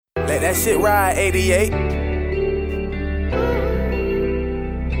Let that shit ride, 88.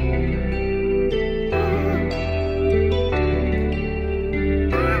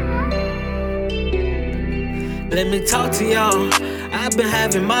 Let me talk to y'all. I've been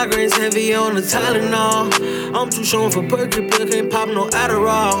having migraines heavy on the Tylenol. I'm too short for Perky pill, can't pop no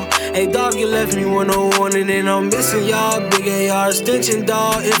Adderall. Hey dog, you left me with no warning and I'm missing y'all. Big AR extension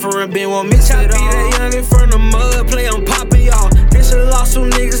dog, infrared beam won't miss it all. That young in front of mud play, I'm popping y'all. This shit lost some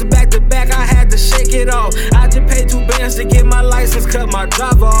niggas back to back, I had to shake it off. I just paid $2 to get my license, cut my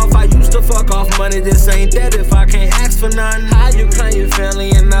driver off. I used to fuck off money, this ain't that if I can't ask for nothing. How you claim your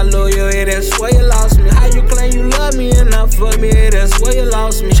family and not loyal, yeah, that's where you lost me. How you claim you love me and not fuck me, yeah, that's where you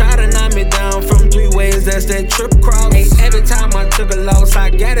lost me. Try to knock me down from 3 ways, that's that trip cross. Hey, every time I took a loss, I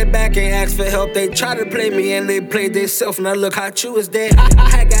got it back and asked for help. They try to play me and they played themselves. Now look how true is that.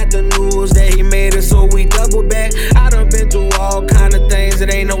 I got the news that he made it, so we double back. I done been through all kind of things,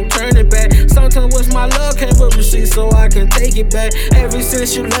 it ain't no turning back. Sometimes wish my love came with receipts so I can take it back. Ever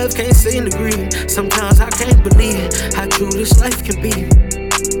since you left, can't seem to grieve. Sometimes I can't believe how true this life can be.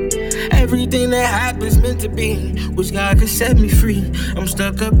 Everything that happens meant to be. Wish God could set me free. I'm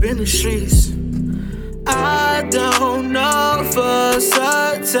stuck up in the streets. I don't know for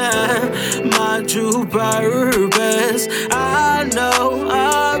certain my true purpose. I know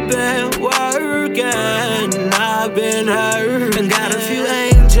I've been working, I've been hurt, and got a few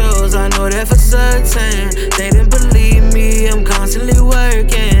angels, I know that for certain. They didn't believe me, I'm constantly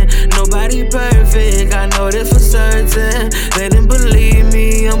working. Nobody perfect, I know that for certain. They didn't believe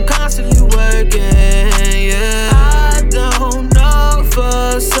me, I'm constantly working, yeah. I don't know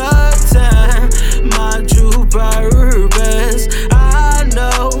for certain my true purpose. I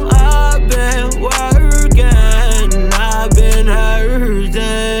know I've been working, I've been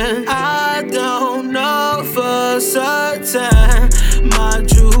hurting. I don't know for certain my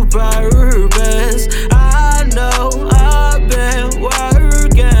true purpose. I know I've been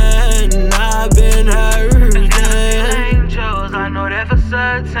working, I've been hurting. Angels, I know that for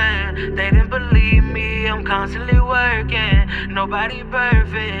certain. They didn't believe me, I'm constantly working. Nobody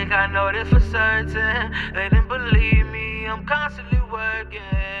perfect, I know that for certain. They didn't believe me, I'm constantly working.